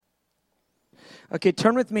Okay,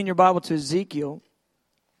 turn with me in your Bible to Ezekiel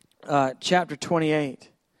chapter 28.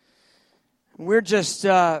 We're just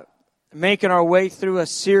making our way through a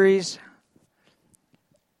series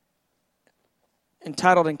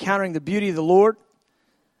entitled Encountering the Beauty of the Lord.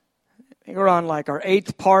 I think we're on like our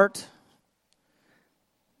 8th part.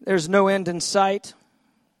 There's no end in sight.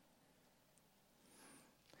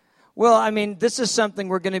 Well, I mean, this is something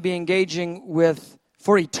we're going to be engaging with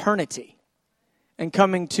for eternity and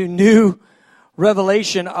coming to new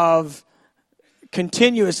revelation of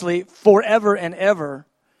continuously forever and ever.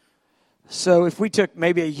 So if we took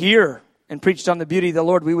maybe a year and preached on the beauty of the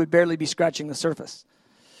Lord, we would barely be scratching the surface.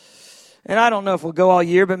 And I don't know if we'll go all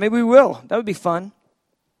year, but maybe we will. That would be fun.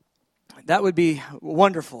 That would be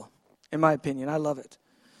wonderful, in my opinion. I love it.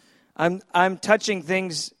 I'm touching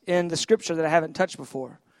things in the Scripture that I haven't touched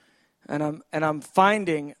before, and I'm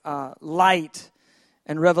finding light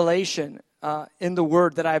and revelation in the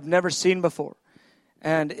Word that I've never seen before,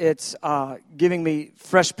 and it's giving me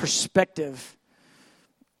fresh perspective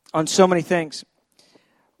on so many things.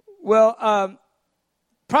 Well,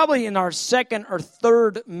 probably in our second or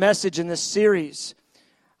third message in this series,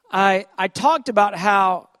 I talked about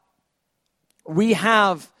how we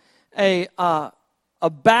have a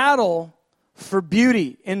battle for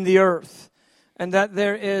beauty in the earth, and that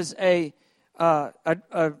there is a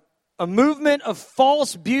movement of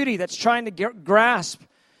false beauty that's trying to grasp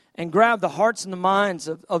and grab the hearts and the minds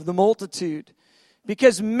of the multitude.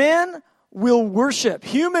 Because men will worship,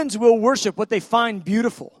 humans will worship what they find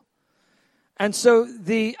beautiful. And so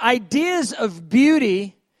the ideas of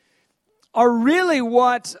beauty are really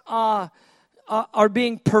what are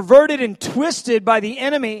being perverted and twisted by the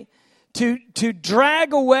enemy to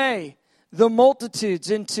drag away the multitudes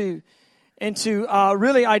into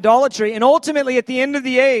really idolatry. And ultimately, at the end of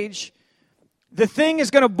the age, the thing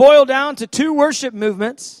is going to boil down to two worship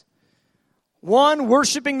movements. One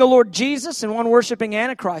worshiping the Lord Jesus and one worshiping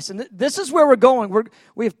Antichrist. And this is where we're going.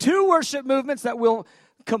 We have two worship movements that will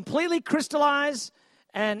completely crystallize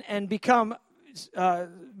and become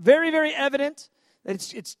very, very evident.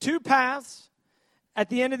 That it's two paths at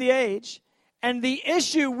the end of the age. And the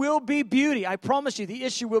issue will be beauty. I promise you, the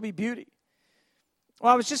issue will be beauty.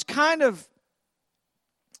 Well, I was just kind of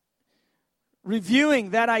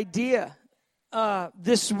reviewing that idea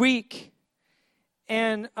this week.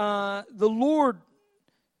 And the Lord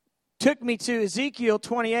took me to Ezekiel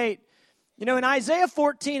 28. You know, in Isaiah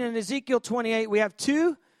 14 and Ezekiel 28, we have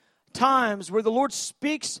two times where the Lord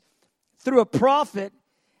speaks through a prophet.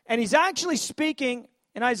 And he's actually speaking.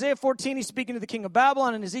 In Isaiah 14, he's speaking to the king of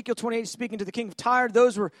Babylon. In Ezekiel 28, he's speaking to the king of Tyre.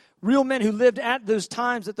 Those were real men who lived at those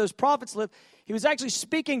times that those prophets lived. He was actually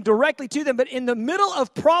speaking directly to them. But in the middle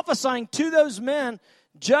of prophesying to those men,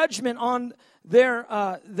 judgment on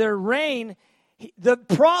their reign, the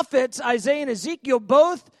prophets, Isaiah and Ezekiel,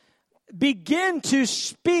 both begin to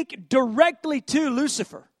speak directly to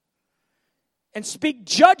Lucifer and speak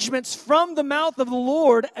judgments from the mouth of the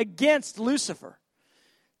Lord against Lucifer.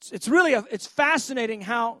 It's fascinating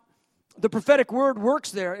how the prophetic word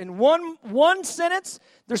works there. In one sentence,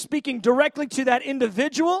 they're speaking directly to that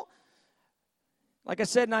individual. Like I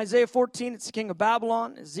said, in Isaiah 14, it's the king of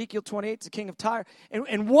Babylon. Ezekiel 28, it's the king of Tyre. And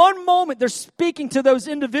in one moment, they're speaking to those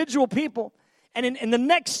individual people. And in the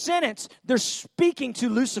next sentence, they're speaking to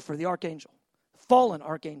Lucifer, the archangel, fallen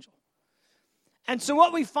archangel. And so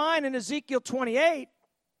what we find in Ezekiel 28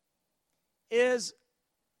 is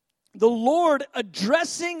the Lord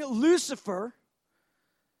addressing Lucifer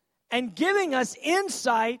and giving us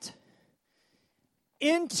insight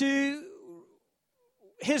into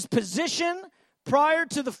his position prior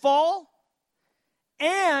to the fall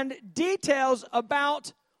and details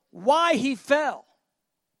about why he fell.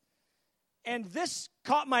 And this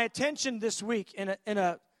caught my attention this week in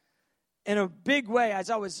a big way as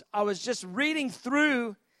I was just reading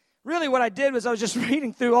through. Really what I did was I was just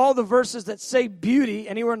reading through all the verses that say beauty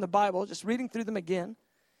anywhere in the Bible, just reading through them again.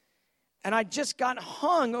 And I just got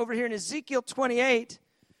hung over here in Ezekiel 28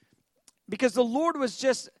 because the Lord was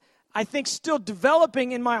just, I think, still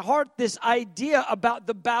developing in my heart this idea about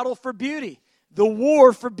the battle for beauty, the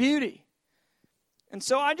war for beauty. And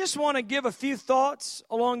so I just want to give a few thoughts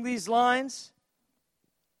along these lines.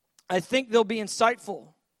 I think they'll be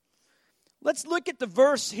insightful. Let's look at the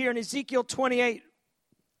verse here in Ezekiel 28.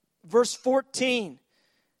 Verse 14.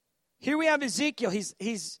 Here we have Ezekiel.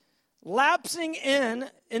 He's lapsing in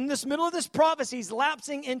this middle of this prophecy, he's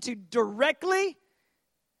lapsing into directly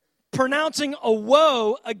pronouncing a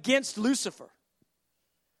woe against Lucifer.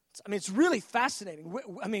 I mean, it's really fascinating.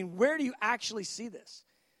 I mean, where do you actually see this?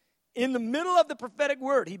 In the middle of the prophetic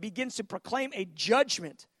word, he begins to proclaim a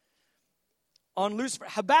judgment on Lucifer.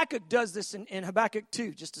 Habakkuk does this in Habakkuk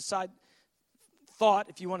 2, just a side thought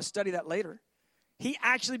if you want to study that later. He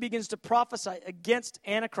actually begins to prophesy against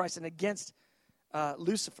Antichrist and against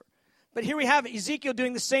Lucifer. But here we have Ezekiel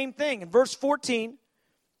doing the same thing. In verse 14,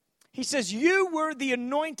 he says, you were the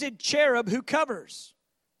anointed cherub who covers.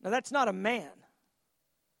 Now that's not a man.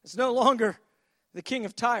 It's no longer the king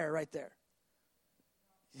of Tyre right there.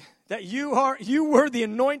 That you were the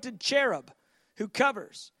anointed cherub who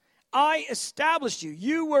covers. I established you.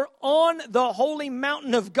 You were on the holy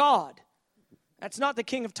mountain of God. That's not the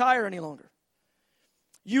king of Tyre any longer.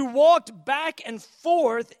 You walked back and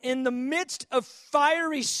forth in the midst of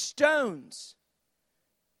fiery stones.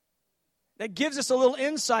 That gives us a little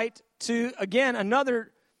insight to, again,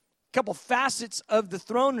 another couple facets of the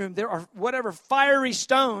throne room. There are whatever fiery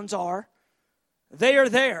stones are, they are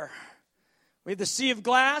there. We have the sea of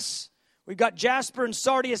glass. We've got jasper and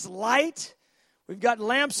sardius light. We've got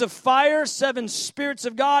lamps of fire, 7 spirits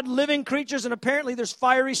of God, living creatures, and apparently there's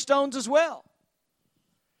fiery stones as well.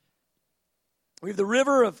 We have the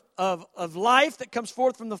river of life that comes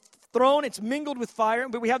forth from the throne. It's mingled with fire,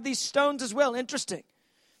 but we have these stones as well. Interesting.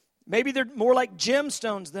 Maybe they're more like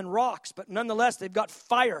gemstones than rocks, but nonetheless, they've got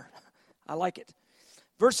fire. I like it.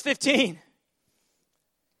 Verse 15.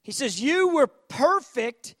 He says, you were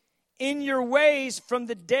perfect in your ways from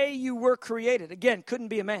the day you were created. Again, couldn't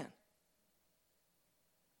be a man.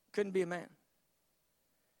 Couldn't be a man.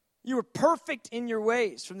 You were perfect in your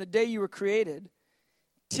ways from the day you were created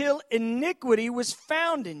till iniquity was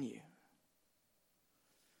found in you.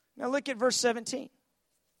 Now look at verse 17.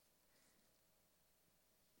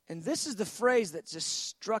 And this is the phrase that just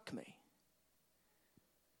struck me.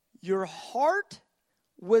 Your heart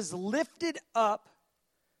was lifted up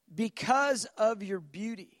because of your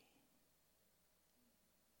beauty.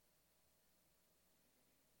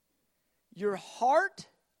 Your heart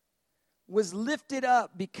was lifted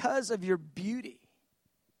up because of your beauty.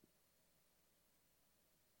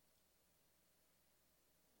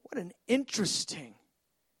 What an interesting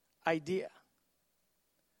idea.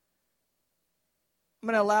 I'm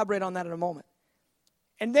going to elaborate on that in a moment.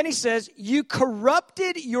 And then he says, you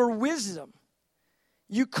corrupted your wisdom.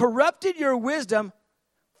 You corrupted your wisdom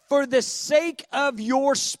for the sake of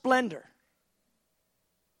your splendor.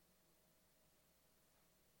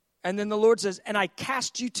 And then the Lord says, and I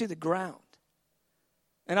cast you to the ground.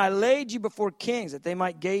 And I laid you before kings that they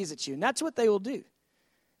might gaze at you. And that's what they will do.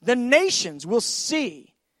 The nations will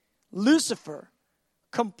see Lucifer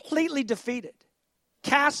completely defeated,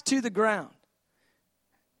 cast to the ground.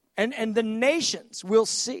 And the nations will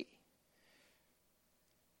see.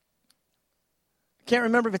 I can't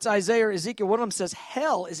remember if it's Isaiah or Ezekiel. One of them says,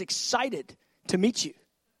 hell is excited to meet you.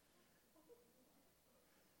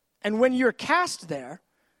 And when you're cast there,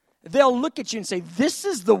 they'll look at you and say, this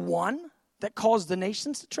is the one that caused the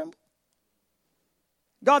nations to tremble.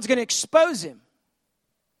 God's going to expose him.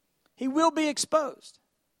 He will be exposed.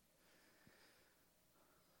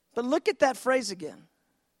 But look at that phrase again.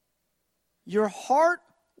 Your heart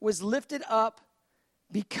was lifted up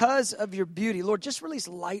because of your beauty. Lord, just release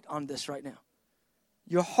light on this right now.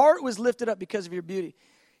 Your heart was lifted up because of your beauty.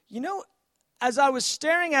 You know, as I was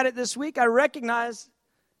staring at it this week, I recognized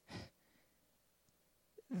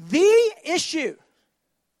the issue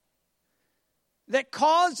that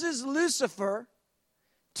causes Lucifer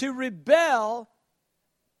to rebel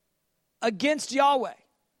against Yahweh.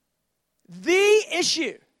 The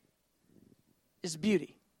issue is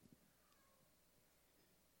beauty.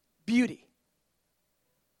 Beauty.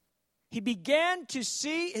 He began to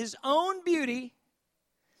see his own beauty,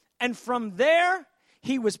 and from there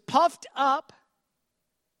he was puffed up,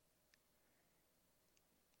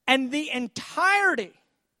 and the entirety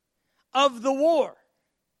of the war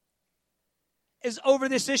is over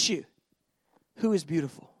this issue. Who is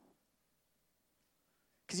beautiful?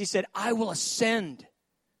 Because he said, I will ascend.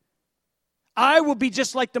 I will be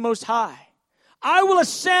just like the Most High. I will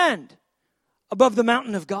ascend above the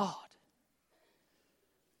mountain of God.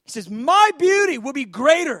 He says, my beauty will be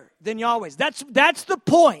greater than Yahweh's. That's the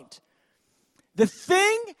point. The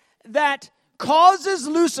thing that causes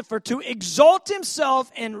Lucifer to exalt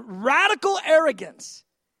himself in radical arrogance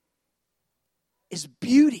is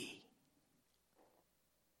beauty.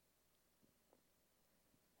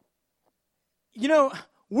 You know,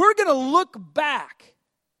 we're going to look back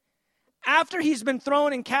after he's been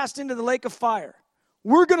thrown and cast into the lake of fire.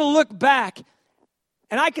 We're going to look back,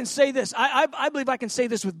 and I can say this. I believe I can say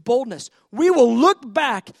this with boldness. We will look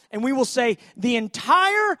back and we will say the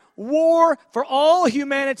entire war for all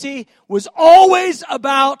humanity was always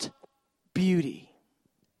about beauty.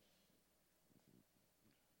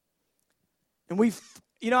 And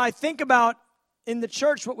I think about in the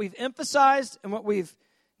church, what we've emphasized and what we've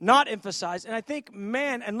not emphasized. And I think,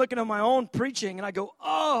 man, and looking at my own preaching, and I go,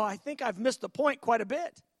 oh, I think I've missed the point quite a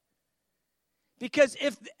bit. Because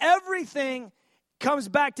if everything comes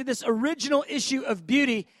back to this original issue of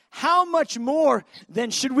beauty, how much more then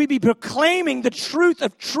should we be proclaiming the truth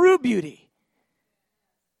of true beauty?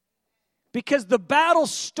 Because the battle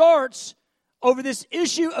starts over this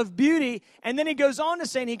issue of beauty, and then he goes on to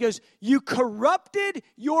say, and he goes, you corrupted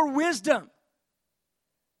your wisdom.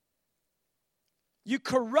 You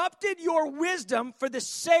corrupted your wisdom for the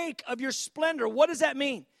sake of your splendor. What does that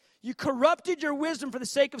mean? You corrupted your wisdom for the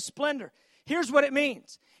sake of splendor. Here's what it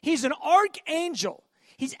means. He's an archangel.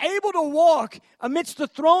 He's able to walk amidst the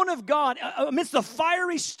throne of God, amidst the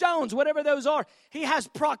fiery stones, whatever those are. He has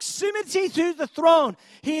proximity to the throne.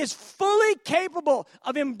 He is fully capable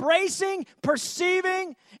of embracing,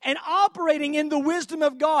 perceiving, and operating in the wisdom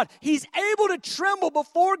of God. He's able to tremble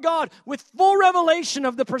before God with full revelation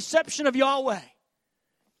of the perception of Yahweh.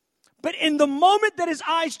 But in the moment that his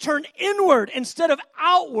eyes turn inward instead of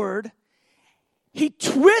outward, he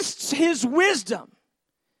twists his wisdom.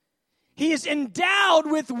 He is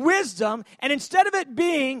endowed with wisdom, and instead of it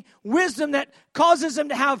being wisdom that causes him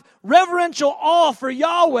to have reverential awe for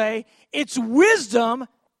Yahweh, it's wisdom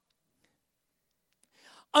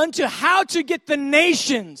unto how to get the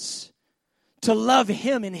nations to love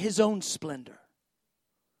him in his own splendor.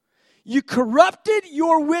 You corrupted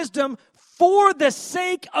your wisdom for the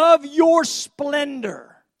sake of your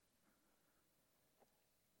splendor.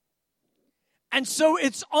 And so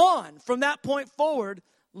it's on from that point forward.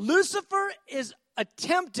 Lucifer is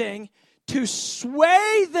attempting to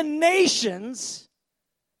sway the nations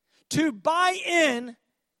to buy in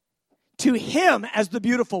to him as the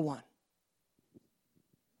beautiful one.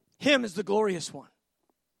 Him as the glorious one.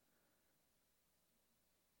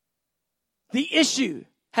 The issue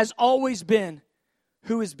has always been,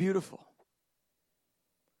 who is beautiful?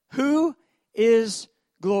 Who is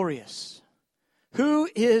glorious? Who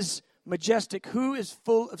is majestic? Who is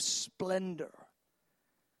full of splendor?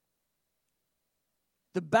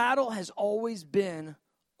 The battle has always been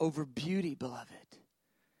over beauty, beloved.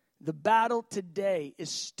 The battle today is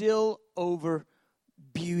still over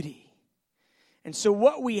beauty. And so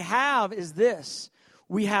what we have is this.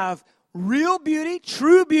 We have real beauty,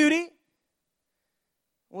 true beauty.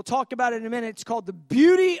 We'll talk about it in a minute. It's called the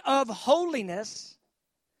beauty of holiness.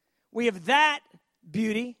 We have that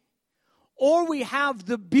beauty. Or we have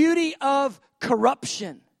the beauty of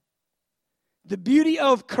corruption. The beauty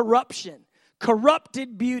of corruption.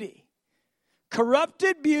 Corrupted beauty.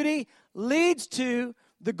 Corrupted beauty leads to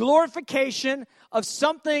the glorification of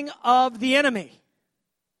something of the enemy.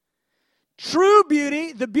 True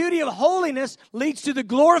beauty, the beauty of holiness, leads to the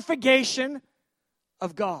glorification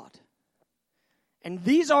of God. And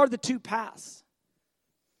these are the two paths.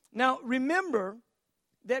 Now, remember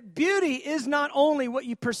that beauty is not only what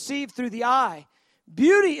you perceive through the eye.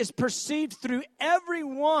 Beauty is perceived through every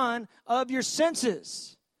one of your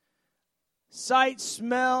senses. Sight,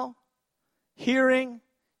 smell, hearing,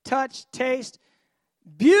 touch, taste.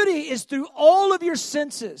 Beauty is through all of your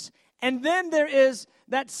senses. And then there is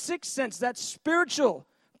that sixth sense, that spiritual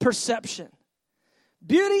perception.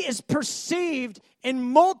 Beauty is perceived in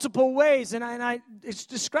multiple ways, and I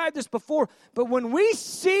described this before, but when we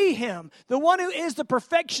see him, the one who is the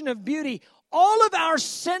perfection of beauty, all of our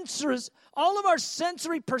senses, all of our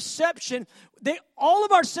sensory perception, all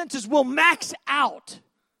of our senses will max out.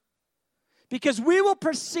 Because we will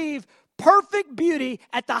perceive perfect beauty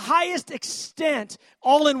at the highest extent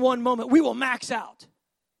all in one moment. We will max out.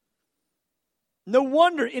 No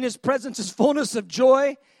wonder in his presence is fullness of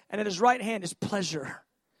joy, and at his right hand is pleasure.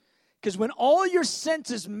 Because when all your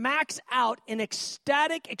senses max out in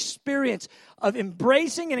ecstatic experience of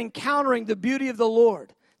embracing and encountering the beauty of the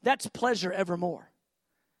Lord, that's pleasure evermore.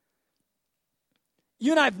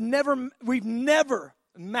 You and I we've never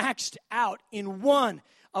maxed out in one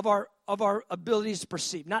of our abilities to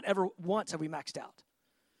perceive. Not ever once have we maxed out.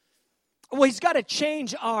 Well, he's got to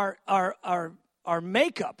change our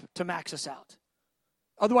makeup to max us out.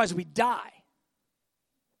 Otherwise, we die.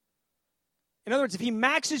 In other words, if he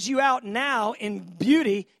maxes you out now in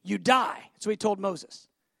beauty, you die. That's what he told Moses.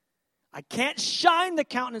 I can't shine the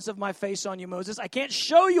countenance of my face on you, Moses. I can't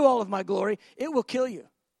show you all of my glory. It will kill you.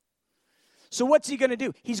 So what's he going to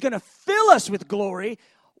do? He's going to fill us with glory.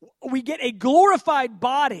 We get a glorified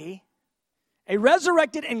body, a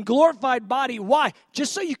resurrected and glorified body. Why?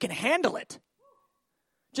 Just so you can handle it.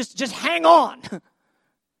 Just hang on.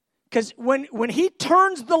 Because when he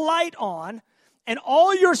turns the light on and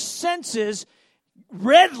all your senses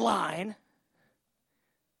redline,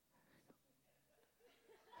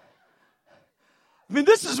 I mean,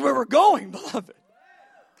 this is where we're going, beloved.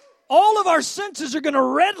 All of our senses are going to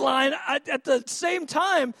redline at the same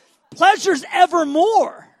time. Pleasure's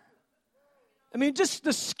evermore. I mean, just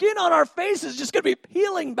the skin on our face is just going to be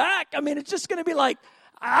peeling back. I mean, it's just going to be like,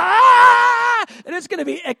 ah! And it's going to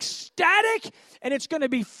be ecstatic, and it's going to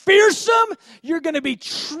be fearsome. You're going to be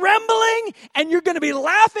trembling, and you're going to be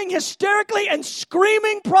laughing hysterically and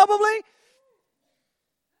screaming probably.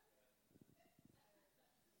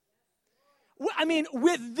 I mean,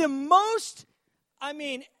 with the most,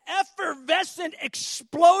 effervescent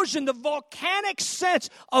explosion, the volcanic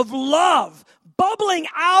sense of love bubbling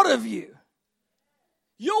out of you.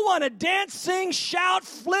 You'll want to dance, sing, shout,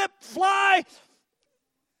 flip, fly.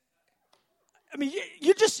 I mean,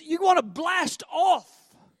 you want to blast off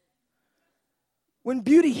when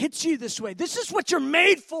beauty hits you this way. This is what you're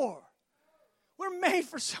made for. We're made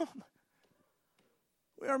for so much.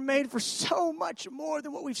 We are made for so much more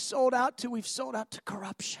than what we've sold out to. We've sold out to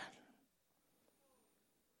corruption.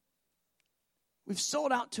 We've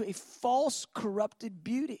sold out to a false, corrupted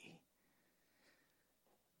beauty.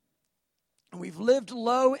 And we've lived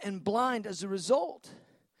low and blind as a result.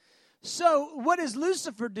 So what does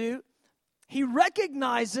Lucifer do? He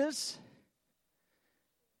recognizes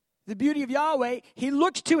the beauty of Yahweh. He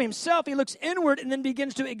looks to himself. He looks inward and then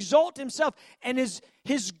begins to exalt himself. And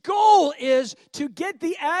his goal is to get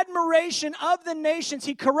the admiration of the nations.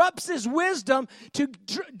 He corrupts his wisdom to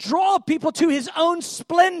draw people to his own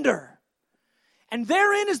splendor. And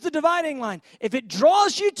therein is the dividing line. If it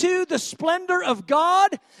draws you to the splendor of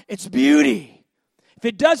God, it's beauty. If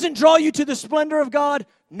it doesn't draw you to the splendor of God,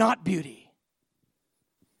 not beauty.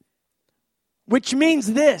 Which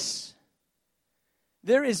means this: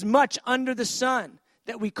 there is much under the sun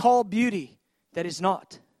that we call beauty that is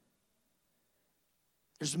not.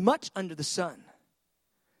 There's much under the sun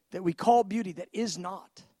that we call beauty that is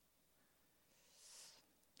not.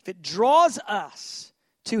 If it draws us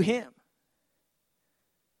to Him,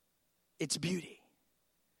 it's beauty.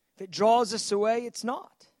 If it draws us away, it's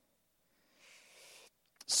not.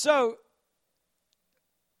 So,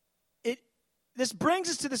 this brings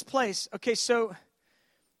us to this place. Okay, so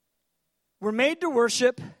we're made to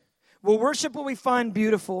worship. We'll worship what we find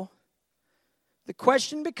beautiful. The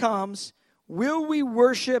question becomes, will we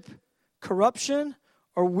worship corruption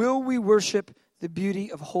or will we worship the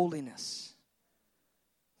beauty of holiness?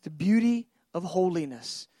 The beauty of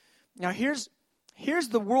holiness. Now, here's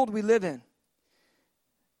the world we live in.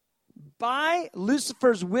 By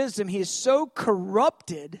Lucifer's wisdom, he has so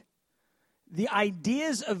corrupted the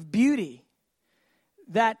ideas of beauty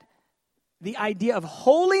that the idea of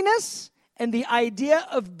holiness and the idea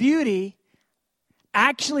of beauty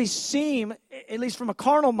actually seem, at least from a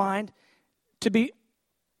carnal mind, to be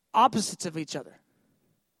opposites of each other.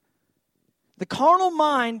 The carnal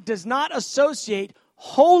mind does not associate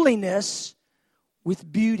holiness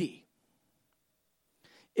with beauty.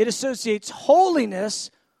 It associates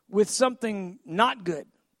holiness with something not good.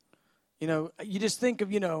 You know, you just think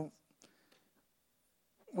of,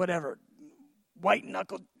 whatever,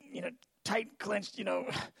 white-knuckled, tight clenched,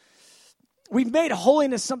 We've made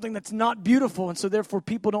holiness something that's not beautiful, and so therefore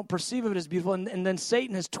people don't perceive it as beautiful. And then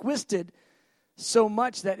Satan has twisted so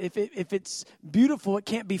much that if it's beautiful, it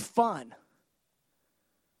can't be fun.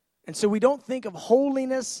 And so we don't think of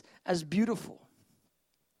holiness as beautiful.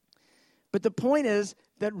 But the point is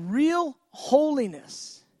that real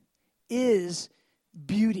holiness is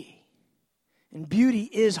beauty. And beauty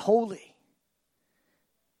is holy.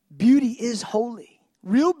 Beauty is holy.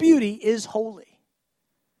 Real beauty is holy.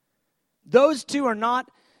 Those two are not,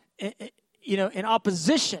 in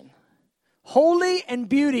opposition. Holy and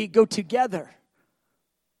beauty go together.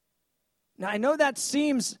 Now, I know that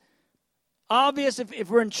seems obvious if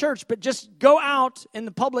we're in church, but just go out in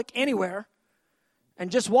the public anywhere and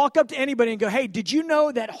just walk up to anybody and go, hey, did you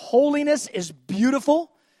know that holiness is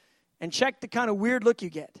beautiful? And check the kind of weird look you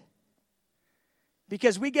get.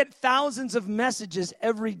 Because we get thousands of messages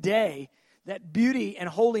every day that beauty and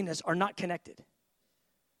holiness are not connected.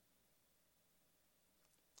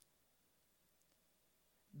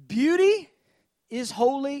 Beauty is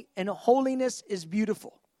holy and holiness is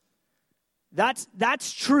beautiful. That's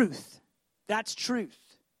truth. That's truth.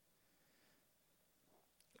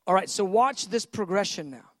 All right, so watch this progression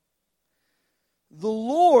now. The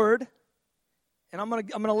Lord, and I'm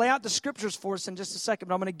gonna lay out the scriptures for us in just a second,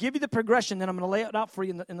 but I'm gonna give you the progression, then I'm gonna lay it out for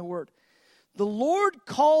you in the Word. The Lord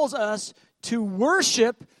calls us to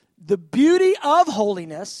worship the beauty of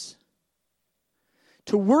holiness,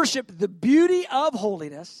 to worship the beauty of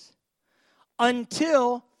holiness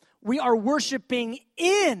until we are worshiping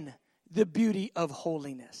in the beauty of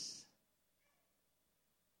holiness.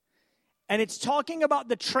 And it's talking about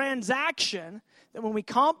the transaction that when we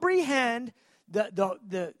comprehend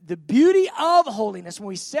the beauty of holiness, when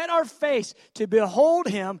we set our face to behold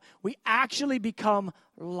Him, we actually become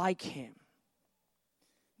like Him.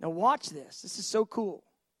 Now watch this. This is so cool.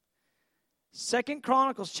 2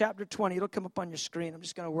 Chronicles chapter 20. It'll come up on your screen. I'm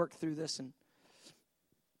just going to work through this and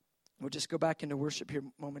we'll just go back into worship here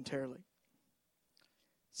momentarily.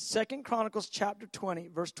 2 Chronicles chapter 20,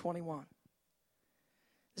 verse 21.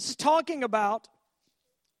 This is talking about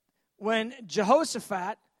when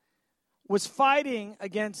Jehoshaphat was fighting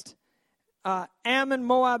against Ammon,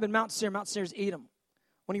 Moab, and Mount Seir. Mount Seir is Edom.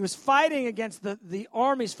 When he was fighting against the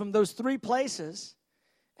armies from those three places,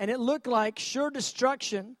 and it looked like sure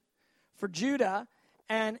destruction for Judah,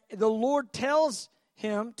 and the Lord tells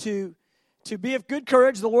him to be of good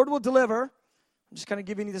courage. The Lord will deliver. I'm just kind of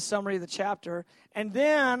giving you the summary of the chapter. And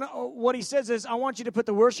then what he says is, I want you to put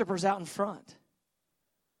the worshipers out in front.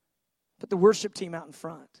 Put the worship team out in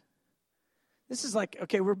front. This is like,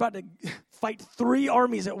 okay, we're about to fight three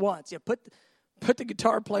armies at once. Yeah, put the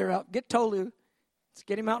guitar player out. Get Tolu. Let's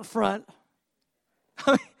get him out in front.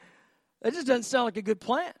 I mean, that just doesn't sound like a good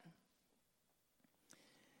plan.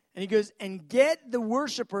 And he goes, and get the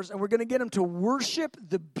worshipers, and we're going to get them to worship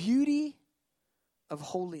the beauty of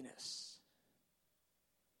holiness.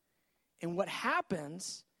 And what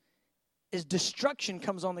happens is destruction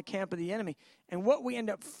comes on the camp of the enemy. And what we end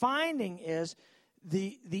up finding is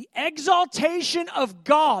the exaltation of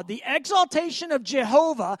God, the exaltation of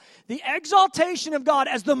Jehovah, the exaltation of God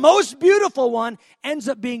as the most beautiful one ends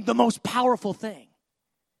up being the most powerful thing.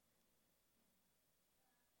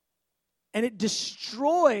 And it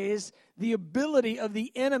destroys the ability of the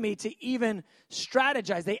enemy to even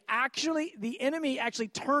strategize. The enemy actually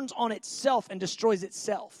turns on itself and destroys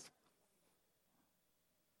itself.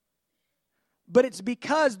 But it's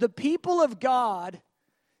because the people of God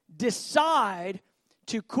decide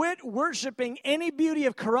to quit worshiping any beauty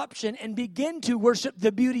of corruption and begin to worship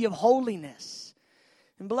the beauty of holiness.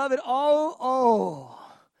 And beloved,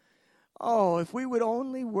 if we would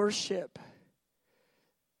only worship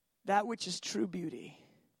that which is true beauty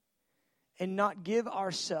and not give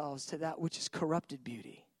ourselves to that which is corrupted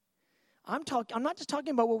beauty. I'm not just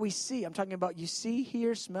talking about what we see. I'm talking about you see,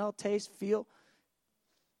 hear, smell, taste, feel.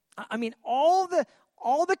 I mean, all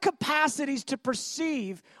the capacities to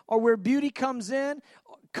perceive are where beauty comes in,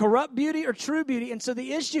 corrupt beauty or true beauty. And so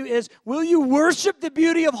the issue is, will you worship the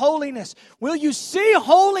beauty of holiness? Will you see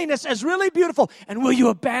holiness as really beautiful? And will you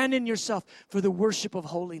abandon yourself for the worship of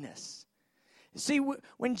holiness? See,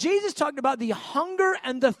 when Jesus talked about the hunger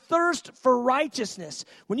and the thirst for righteousness,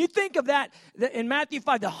 when you think of that in Matthew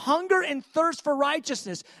 5, the hunger and thirst for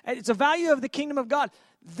righteousness, it's a value of the kingdom of God.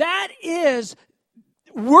 That is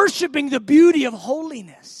worshiping the beauty of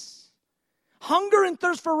holiness. Hunger and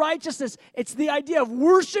thirst for righteousness, it's the idea of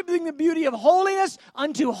worshiping the beauty of holiness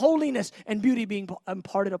unto holiness and beauty being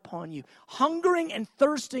imparted upon you. Hungering and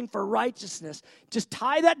thirsting for righteousness, just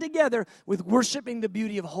tie that together with worshiping the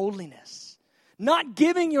beauty of holiness. Not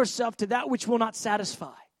giving yourself to that which will not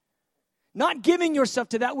satisfy. Not giving yourself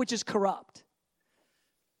to that which is corrupt.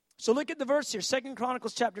 So look at the verse here, 2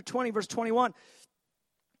 Chronicles chapter 20, verse 21.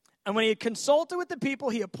 And when he had consulted with the people,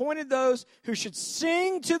 he appointed those who should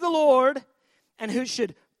sing to the Lord and who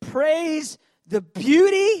should praise the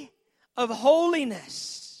beauty of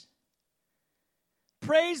holiness.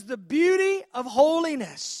 Praise the beauty of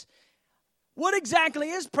holiness. What exactly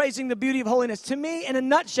is praising the beauty of holiness? To me, in a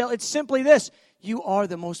nutshell, it's simply this. You are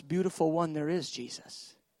the most beautiful one there is,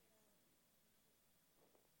 Jesus.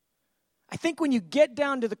 I think when you get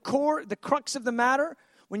down to the core, the crux of the matter,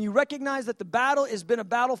 when you recognize that the battle has been a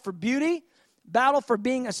battle for beauty, battle for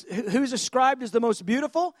being who's ascribed as the most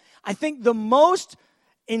beautiful, I think the most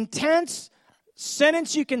intense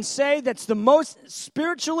sentence you can say that's the most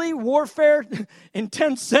spiritually warfare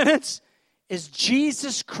intense sentence is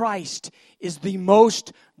Jesus Christ is the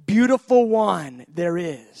most beautiful one there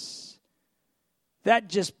is. That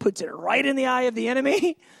just puts it right in the eye of the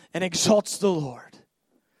enemy and exalts the Lord.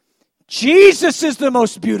 Jesus is the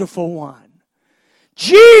most beautiful one.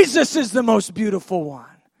 Jesus is the most beautiful one.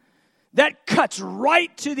 That cuts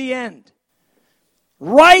right to the end.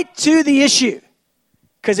 Right to the issue.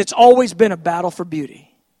 Because it's always been a battle for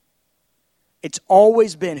beauty. It's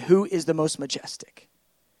always been who is the most majestic.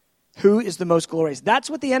 Who is the most glorious.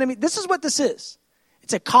 That's what the enemy, this is what this is.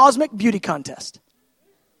 It's a cosmic beauty contest.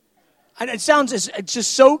 And it sounds, it's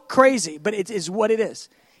just so crazy, but it is what it is.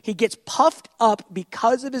 He gets puffed up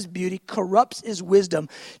because of his beauty, corrupts his wisdom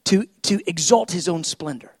to exalt his own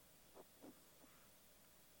splendor.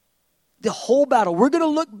 The whole battle, we're going to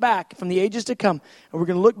look back from the ages to come, and we're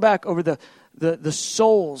going to look back over the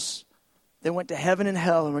souls They went to heaven and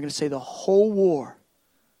hell, and we're going to say the whole war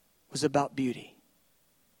was about beauty.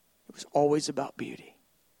 It was always about beauty.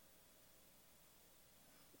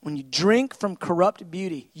 When you drink from corrupt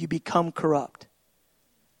beauty, you become corrupt.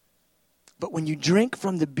 But when you drink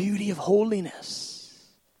from the beauty of holiness,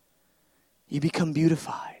 you become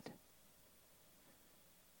beautified.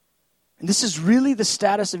 And this is really the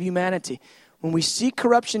status of humanity. When we see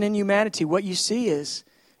corruption in humanity, what you see is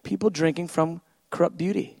people drinking from corrupt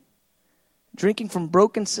beauty. Drinking from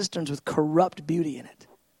broken cisterns with corrupt beauty in it.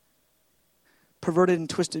 Perverted and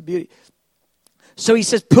twisted beauty. So he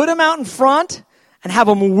says, put them out in front and have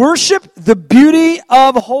them worship the beauty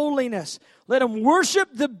of holiness. Let them worship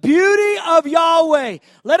the beauty of Yahweh.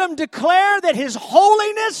 Let them declare that His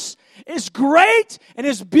holiness is great and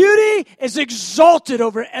His beauty is exalted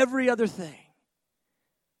over every other thing.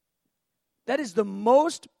 That is the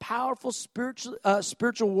most powerful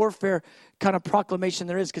spiritual warfare kind of proclamation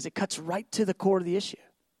there is, because it cuts right to the core of the issue.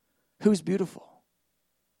 Who's beautiful?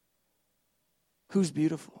 Who's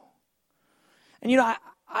beautiful? And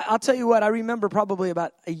I'll tell you what, I remember probably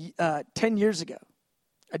about 10 years ago,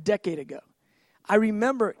 a decade ago, I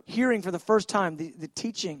remember hearing for the first time the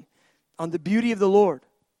teaching on the beauty of the Lord.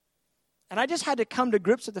 And I just had to come to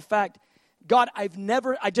grips with the fact, God, I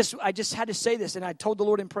just had to say this, and I told the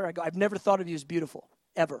Lord in prayer, I go, I've never thought of you as beautiful,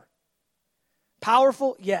 ever.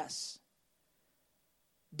 Powerful? Yes.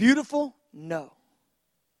 Beautiful? No.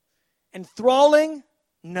 Enthralling?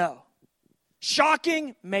 No.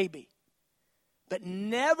 Shocking? Maybe. But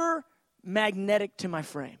never magnetic to my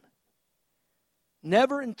frame.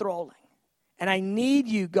 Never enthralling. And I need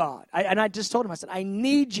you, God. I just told him, I said, I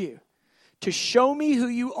need you to show me who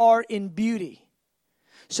you are in beauty,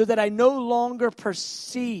 so that I no longer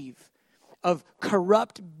perceive of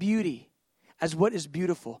corrupt beauty as what is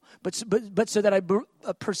beautiful, but so that I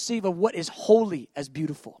perceive of what is holy as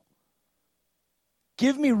beautiful.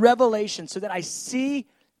 Give me revelation so that I see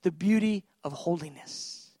the beauty of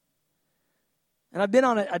holiness. And I've been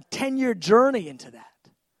on a 10-year journey into that.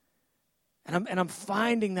 And I'm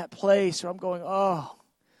finding that place where I'm going, oh,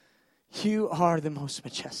 you are the most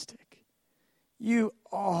majestic. You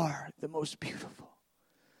are the most beautiful.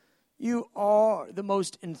 You are the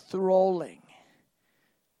most enthralling.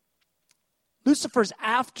 Lucifer's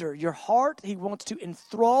after your heart. He wants to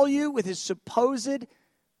enthrall you with his supposed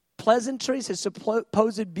pleasantries, his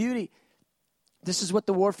supposed beauty. This is what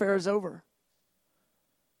the warfare is over.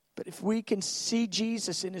 But if we can see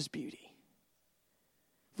Jesus in his beauty,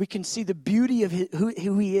 if we can see the beauty of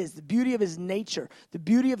who he is, the beauty of his nature, the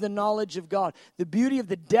beauty of the knowledge of God, the beauty of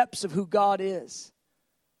the depths of who God is,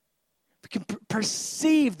 we can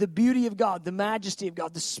perceive the beauty of God, the majesty of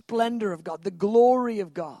God, the splendor of God, the glory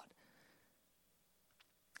of God.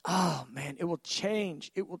 Oh man, it will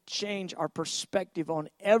change. It will change our perspective on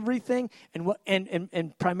everything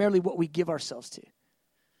and primarily what we give ourselves to.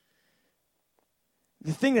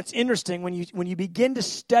 The thing that's interesting, when you begin to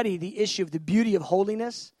study the issue of the beauty of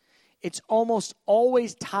holiness, it's almost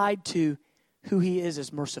always tied to who he is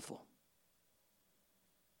as merciful.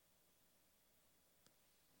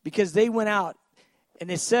 Because they went out, and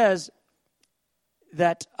it says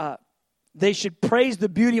that they should praise the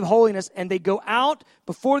beauty of holiness, and they go out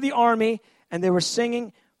before the army, and they were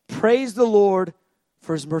singing, "Praise the Lord,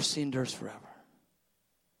 for his mercy endures forever."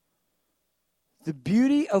 The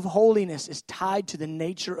beauty of holiness is tied to the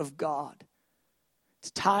nature of God. It's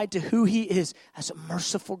tied to who he is as a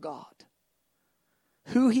merciful God.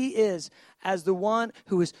 Who he is as the one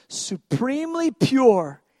who is supremely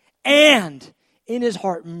pure and in his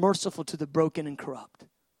heart merciful to the broken and corrupt.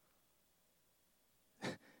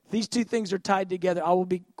 These two things are tied together. I will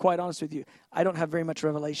be quite honest with you. I don't have very much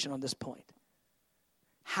revelation on this point.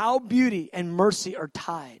 How beauty and mercy are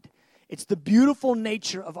tied. It's the beautiful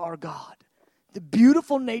nature of our God. The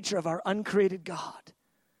beautiful nature of our uncreated God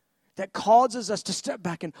that causes us to step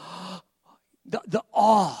back and the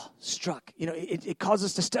awe-struck. It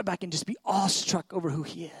causes us to step back and just be awestruck over who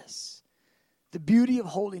he is. The beauty of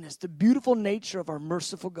holiness, the beautiful nature of our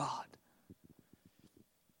merciful God.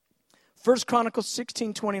 1 Chronicles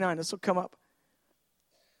 16:29. This will come up.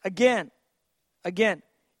 Again,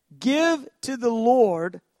 give to the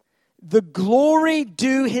Lord the glory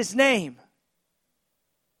due his name.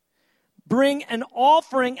 Bring an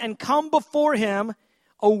offering and come before him.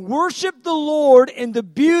 Worship the Lord in the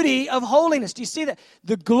beauty of holiness. Do you see that?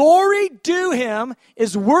 The glory due him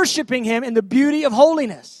is worshiping him in the beauty of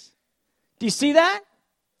holiness. Do you see that?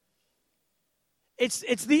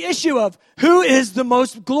 It's the issue of who is the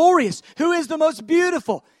most glorious, who is the most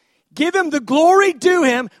beautiful. Give him the glory due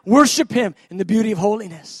him, worship him in the beauty of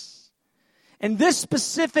holiness. And this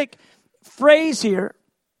specific phrase here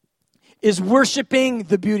is worshiping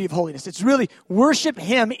the beauty of holiness. It's really worship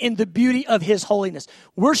him in the beauty of his holiness.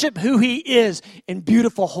 Worship who he is in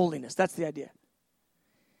beautiful holiness. That's the idea.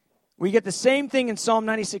 We get the same thing in Psalm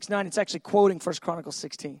 96:9. It's actually quoting 1 Chronicles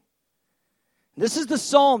 16. This is the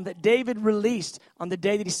psalm that David released on the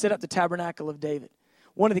day that he set up the tabernacle of David.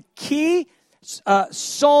 One of the key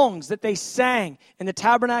songs that they sang in the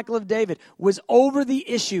tabernacle of David was over the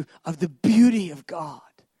issue of the beauty of God.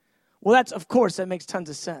 Well, that makes tons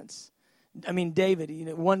of sense. I mean,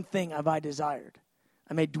 David, one thing have I desired.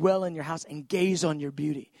 I may dwell in your house and gaze on your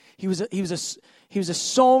beauty. He was a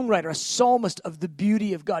songwriter, a psalmist of the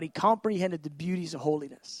beauty of God. He comprehended the beauties of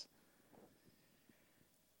holiness.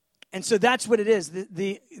 And so that's what it is.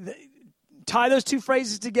 Tie those two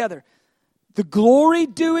phrases together. The glory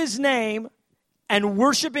due his name and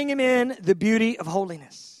worshiping him in the beauty of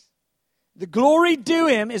holiness. The glory due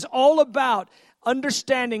him is all about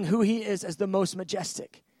understanding who he is as the most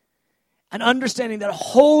majestic. And understanding that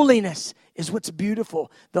holiness is what's beautiful.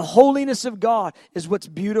 The holiness of God is what's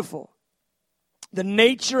beautiful. The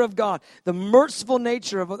nature of God, the merciful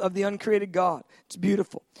nature of the uncreated God. It's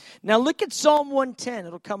beautiful. Now look at Psalm 110.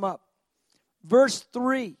 It'll come up. Verse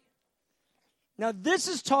 3. Now this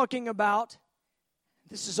is talking about,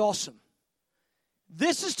 this is awesome.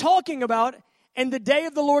 This is talking about in the day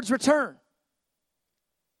of the Lord's return.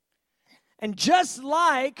 And just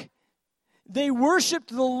like they worshiped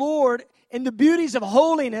the Lord in the beauties of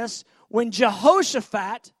holiness when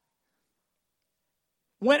Jehoshaphat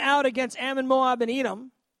went out against Ammon, Moab, and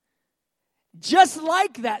Edom, just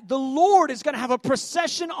like that, the Lord is going to have a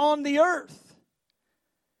procession on the earth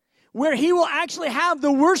where he will actually have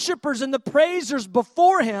the worshipers and the praisers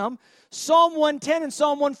before him. Psalm 110 and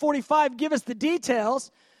Psalm 145 give us the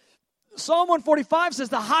details. Psalm 145 says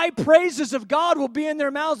the high praises of God will be in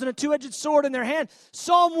their mouths and a two-edged sword in their hand.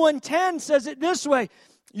 Psalm 110 says it this way: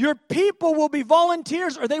 your people will be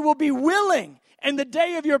volunteers, or they will be willing in the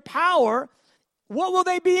day of your power. What will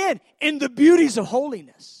they be in? In the beauties of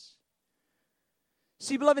holiness.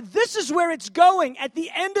 See, beloved, this is where it's going. At the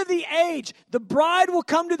end of the age, the bride will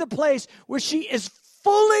come to the place where she is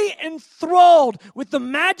fully enthralled with the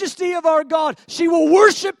majesty of our God. She will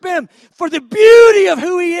worship him for the beauty of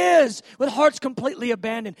who he is, with hearts completely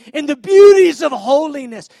abandoned, in the beauties of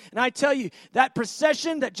holiness. And I tell you, that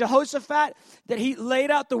procession, that Jehoshaphat, that he laid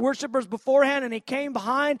out the worshipers beforehand and he came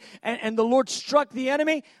behind and the Lord struck the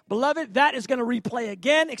enemy, beloved, that is going to replay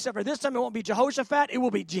again, except for this time it won't be Jehoshaphat, it will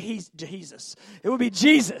be Jesus. It will be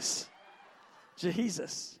Jesus.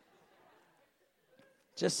 Jesus.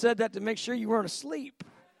 Just said that to make sure you weren't asleep.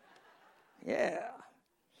 Yeah.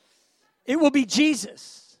 It will be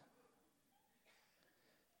Jesus.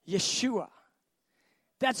 Yeshua.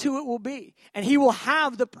 That's who it will be. And he will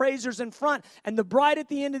have the praisers in front. And the bride at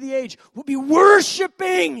the end of the age will be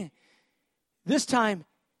worshiping. This time,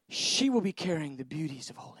 she will be carrying the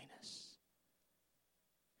beauties of holiness.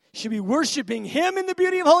 She'll be worshiping him in the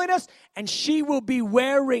beauty of holiness. And she will be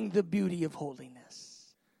wearing the beauty of holiness.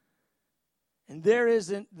 And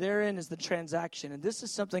therein is the transaction. And this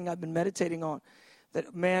is something I've been meditating on.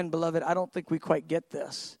 That, man, beloved, I don't think we quite get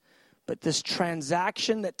this. But this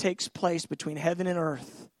transaction that takes place between heaven and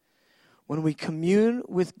earth when we commune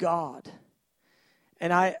with God.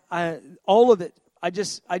 And all of it,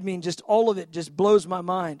 just all of it just blows my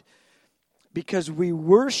mind. Because we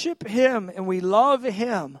worship him and we love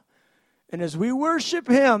him. And as we worship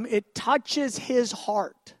him, it touches his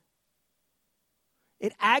heart.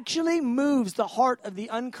 It actually moves the heart of the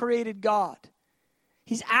uncreated God.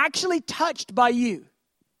 He's actually touched by you.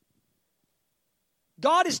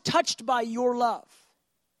 God is touched by your love.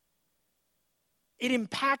 It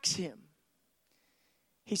impacts him.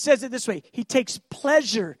 He says it this way: he takes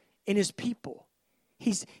pleasure in his people.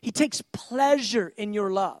 He takes pleasure in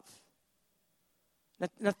your love.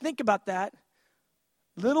 Now think about that.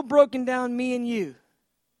 Little broken down me and you.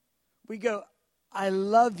 We go, I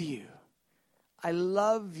love you. I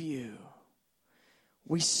love you.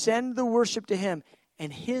 We send the worship to him,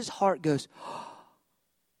 and his heart goes, oh,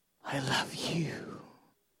 I love you.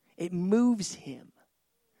 It moves him.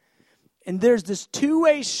 And there's this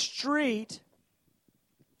two-way street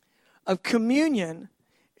of communion.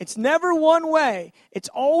 It's never one way. It's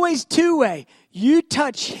always two-way. You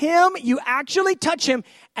touch him, you actually touch him,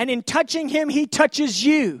 and in touching him, he touches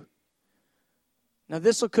you. Now,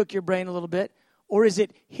 this will cook your brain a little bit. Or is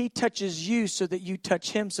it he touches you so that you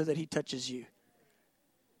touch him so that he touches you?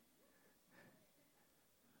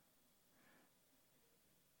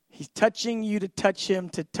 He's touching you to touch him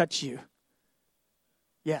to touch you.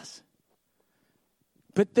 Yes.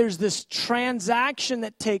 But there's this transaction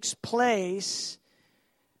that takes place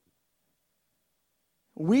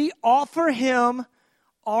We offer him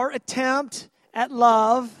our attempt at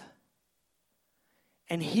love,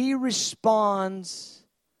 and he responds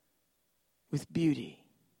with beauty.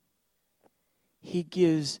 He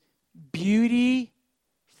gives beauty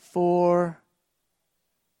for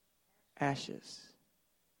ashes.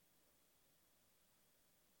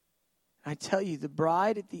 I tell you, the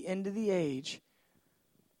bride at the end of the age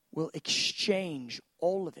will exchange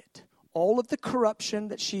all of it. All of the corruption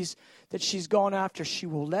that she's gone after, she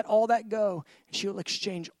will let all that go, and she will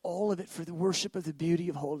exchange all of it for the worship of the beauty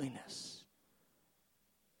of holiness.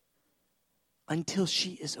 Until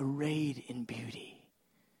she is arrayed in beauty.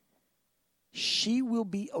 She will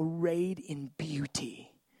be arrayed in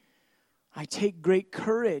beauty. I take great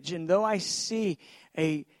courage, and though I see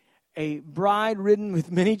a bride ridden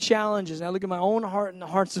with many challenges, and I look at my own heart and the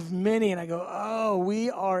hearts of many, and I go, oh, we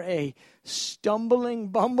are a stumbling,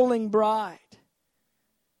 bumbling bride.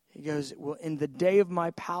 He goes, well, in the day of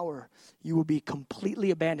my power, you will be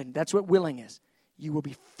completely abandoned. That's what willing is. You will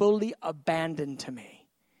be fully abandoned to me,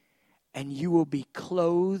 and you will be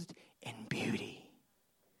clothed in beauty.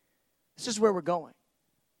 This is where we're going.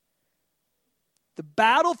 The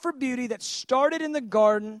battle for beauty that started in the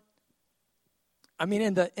garden,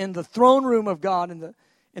 in the throne room of God,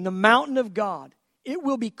 in the mountain of God, it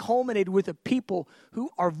will be culminated with a people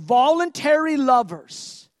who are voluntary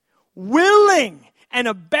lovers, willing and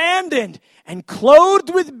abandoned and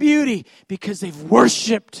clothed with beauty because they've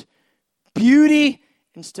worshiped beauty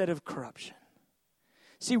instead of corruption.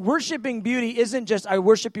 See, worshiping beauty isn't just I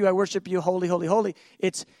worship you, holy, holy, holy.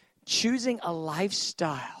 It's choosing a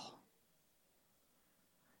lifestyle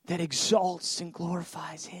that exalts and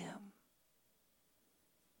glorifies him.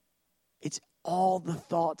 It's all the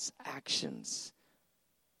thoughts, actions,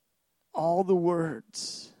 all the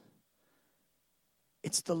words.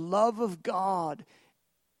 It's the love of God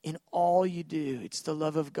in all you do. It's the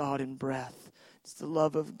love of God in breath. It's the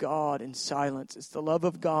love of God in silence. It's the love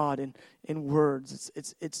of God in words.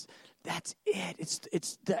 It's that's it.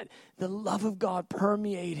 It's that the love of God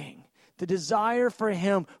permeating. The desire for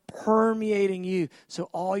him permeating you. So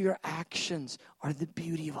all your actions are the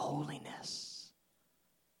beauty of holiness.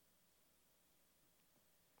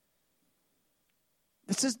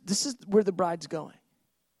 This is where the bride's going.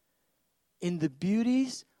 In the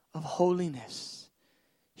beauties of holiness,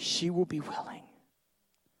 she will be willing.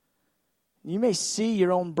 You may see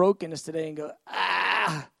your own brokenness today and go,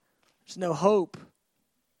 there's no hope.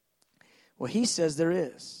 Well, he says there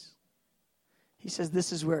is. He says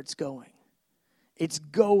this is where it's going. It's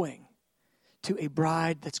going to a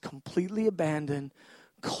bride that's completely abandoned,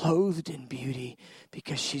 clothed in beauty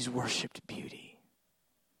because she's worshiped beauty.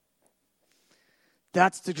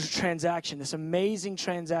 That's the transaction, this amazing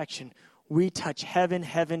transaction. We touch heaven,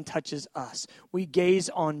 heaven touches us. We gaze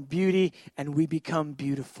on beauty and we become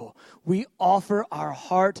beautiful. We offer our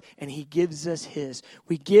heart and he gives us his.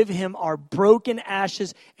 We give him our broken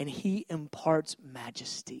ashes and he imparts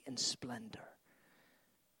majesty and splendor.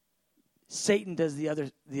 Satan does the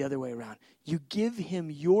other way around. You give him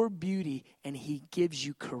your beauty and he gives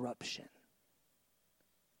you corruption.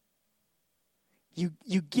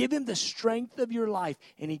 You give him the strength of your life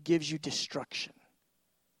and he gives you destruction.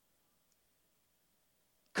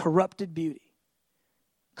 Corrupted beauty.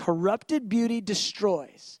 Corrupted beauty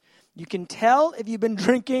destroys. You can tell if you've been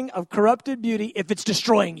drinking of corrupted beauty if it's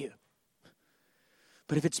destroying you.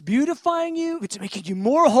 But if it's beautifying you, if it's making you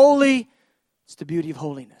more holy, it's the beauty of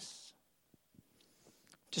holiness.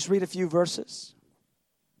 Just read a few verses.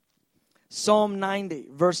 Psalm 90,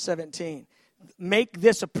 verse 17. Make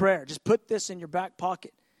this a prayer. Just put this in your back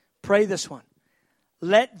pocket. Pray this one.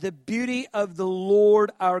 Let the beauty of the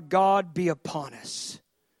Lord our God be upon us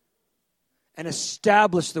and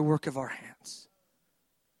establish the work of our hands.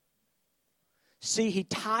 See, he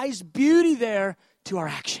ties beauty there to our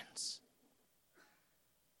actions.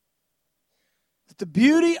 Let the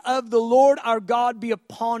beauty of the Lord our God be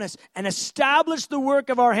upon us and establish the work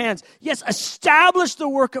of our hands. Yes, establish the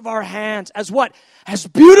work of our hands as what? As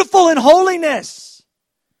beautiful in holiness.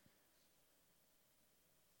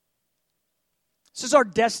 This is our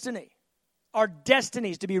destiny. Our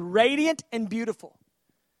destiny is to be radiant and beautiful.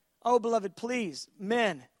 Oh, beloved, please,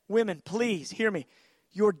 men, women, please hear me.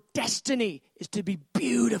 Your destiny is to be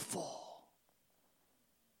beautiful.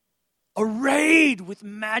 Arrayed with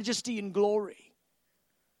majesty and glory.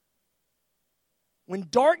 When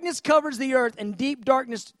darkness covers the earth and deep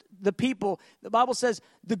darkness the people, the Bible says,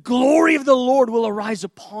 the glory of the Lord will arise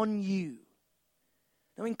upon you.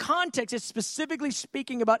 Now, in context, it's specifically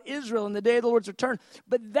speaking about Israel in the day of the Lord's return.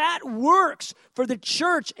 But that works for the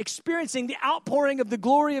church experiencing the outpouring of the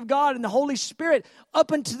glory of God and the Holy Spirit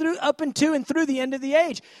up into and through the end of the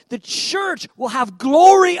age. The church will have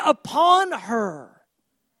glory upon her.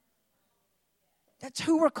 That's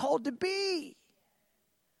who we're called to be.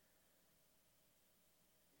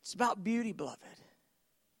 It's about beauty, beloved.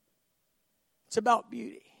 It's about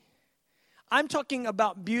beauty. I'm talking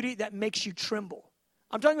about beauty that makes you tremble.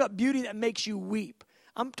 I'm talking about beauty that makes you weep.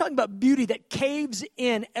 I'm talking about beauty that caves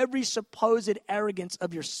in every supposed arrogance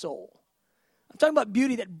of your soul. I'm talking about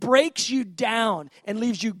beauty that breaks you down and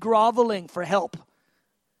leaves you groveling for help.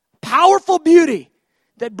 Powerful beauty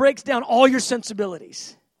that breaks down all your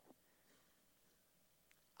sensibilities.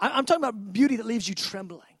 I'm talking about beauty that leaves you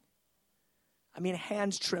trembling. I mean,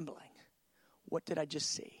 hands trembling. What did I just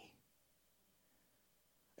see?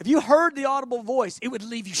 If you heard the audible voice, it would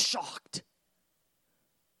leave you shocked.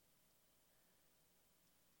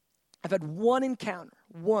 I've had one encounter,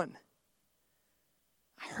 one.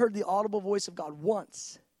 I heard the audible voice of God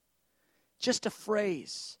once. Just a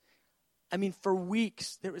phrase. I mean, for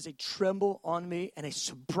weeks, there was a tremble on me and a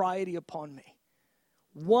sobriety upon me.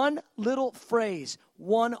 One little phrase,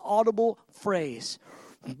 one audible phrase.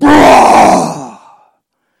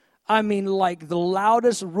 I mean, like the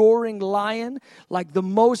loudest roaring lion, like the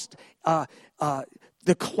most,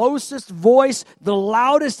 the closest voice, the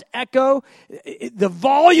loudest echo. The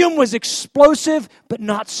volume was explosive, but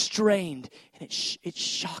not strained. And it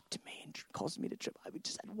shocked me and caused me to trip. I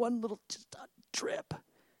just had one little trip.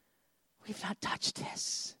 We've not touched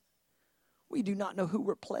this. We do not know who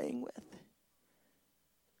we're playing with.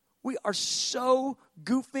 We are so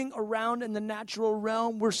goofing around in the natural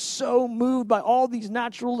realm. We're so moved by all these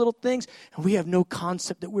natural little things. And we have no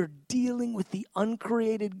concept that we're dealing with the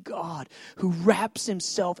uncreated God who wraps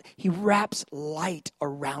himself. He wraps light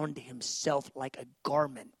around himself like a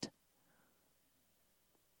garment.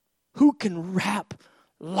 Who can wrap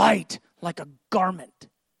light like a garment?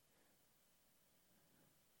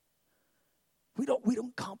 We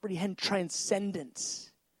don't comprehend transcendence.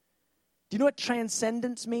 Do you know what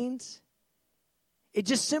transcendence means? It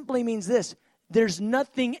just simply means this. There's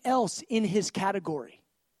nothing else in his category.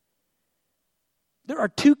 There are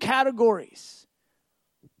two categories.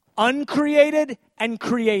 Uncreated and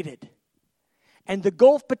created. And the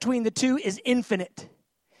gulf between the two is infinite.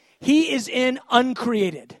 He is in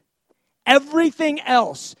uncreated. Everything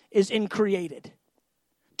else is in created.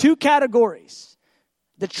 Two categories.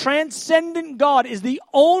 The transcendent God is the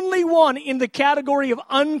only one in the category of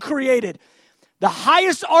uncreated. The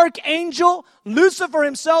highest archangel, Lucifer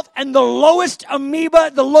himself, and the lowest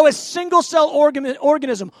amoeba, the lowest single-cell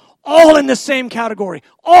organism, all in the same category,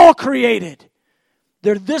 all created.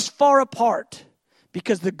 They're this far apart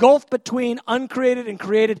because the gulf between uncreated and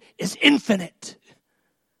created is infinite.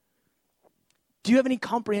 Do you have any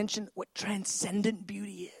comprehension what transcendent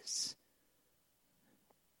beauty is?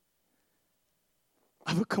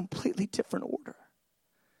 Of a completely different order.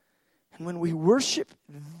 And when we worship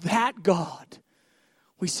that God,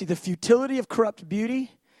 we see the futility of corrupt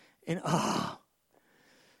beauty and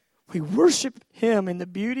we worship him in the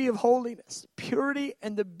beauty of holiness, purity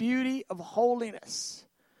and the beauty of holiness.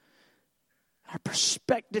 Our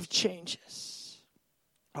perspective changes.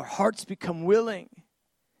 Our hearts become willing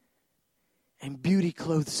and beauty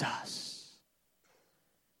clothes us.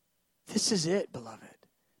 This is it, beloved.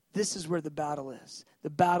 This is where the battle is. The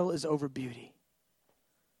battle is over beauty.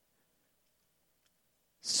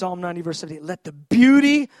 Psalm 90 verse 78. Let the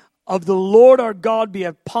beauty of the Lord our God be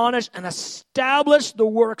upon us and establish the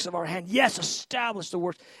works of our hand. Yes, establish the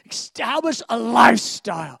works. Establish a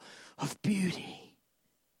lifestyle of beauty.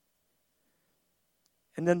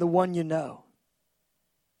 And then the one you know.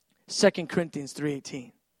 2 Corinthians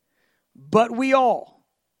 3:18. But we all,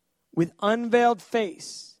 with unveiled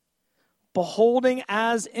face, beholding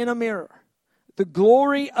as in a mirror the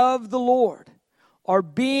glory of the Lord, are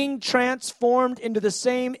being transformed into the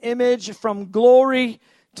same image from glory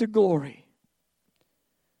to glory.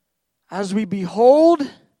 As we behold,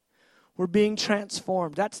 we're being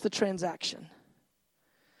transformed. That's the transaction.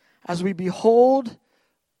 As we behold,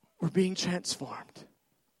 we're being transformed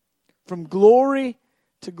from glory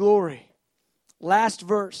to glory. Last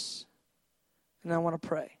verse, and I want to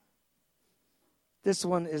pray. This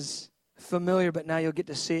one is familiar, but now you'll get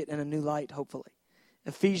to see it in a new light, hopefully.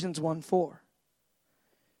 Ephesians 1:4.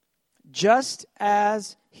 Just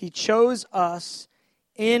as he chose us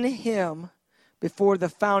in him before the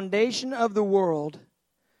foundation of the world,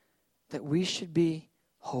 that we should be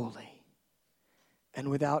holy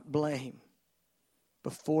and without blame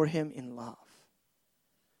before him in love.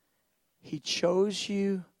 He chose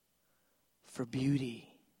you for beauty.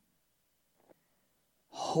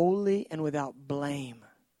 Holy and without blame.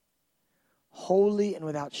 Holy and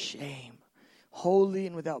without shame. Holy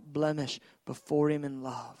and without blemish before Him in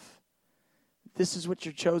love. This is what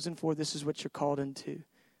you're chosen for. This is what you're called into.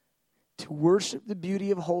 To worship the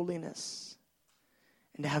beauty of holiness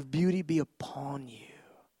and to have beauty be upon you.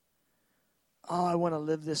 Oh, I want to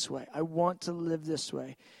live this way. I want to live this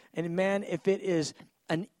way. And man, if it is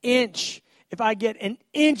an inch, if I get an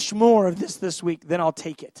inch more of this week, then I'll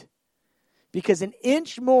take it. Because an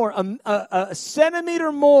inch more, a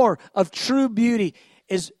centimeter more of true beauty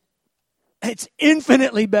it's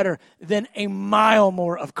infinitely better than a mile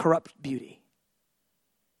more of corrupt beauty.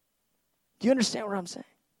 Do you understand what I'm saying?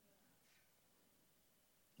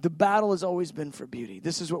 The battle has always been for beauty.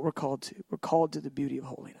 This is what we're called to. We're called to the beauty of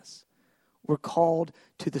holiness. We're called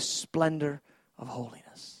to the splendor of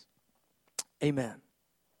holiness. Amen.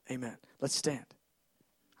 Amen. Let's stand.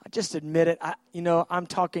 I just admit it. I'm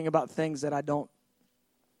talking about things that I don't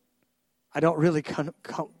really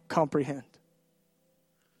comprehend.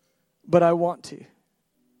 But I want to.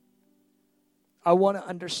 I want to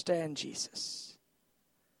understand Jesus.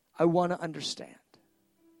 I want to understand.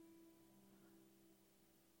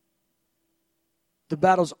 The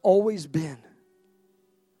battle's always been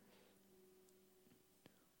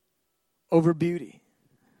over beauty.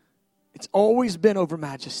 It's always been over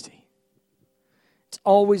majesty. It's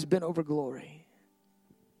always been over glory.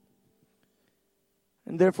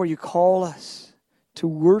 And therefore you call us to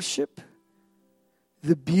worship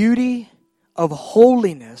the beauty of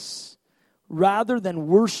holiness rather than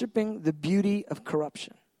worshiping the beauty of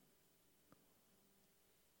corruption.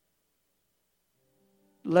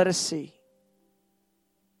 Let us see.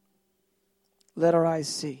 Let our eyes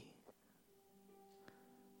see.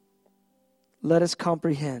 Let us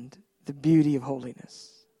comprehend the beauty of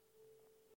holiness.